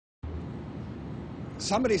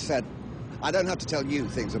Somebody said, I don't have to tell you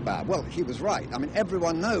things are bad. Well, he was right. I mean,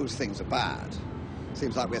 everyone knows things are bad.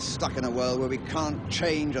 Seems like we're stuck in a world where we can't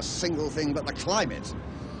change a single thing but the climate.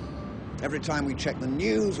 Every time we check the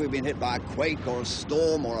news, we've been hit by a quake or a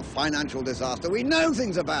storm or a financial disaster. We know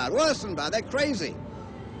things are bad, worse than bad. They're crazy.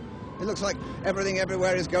 It looks like everything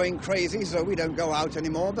everywhere is going crazy, so we don't go out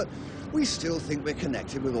anymore, but we still think we're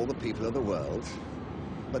connected with all the people of the world.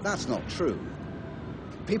 But that's not true.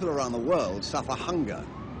 People around the world suffer hunger,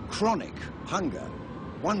 chronic hunger.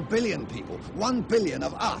 1 billion people, 1 billion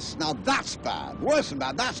of us. Now that's bad, worse than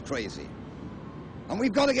bad, that's crazy. And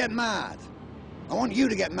we've got to get mad. I want you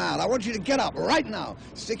to get mad. I want you to get up right now,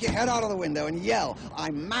 stick your head out of the window and yell,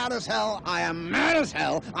 I'm mad as hell, I am mad as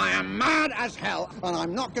hell, I am mad as hell, and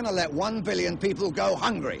I'm not going to let 1 billion people go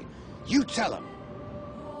hungry. You tell them.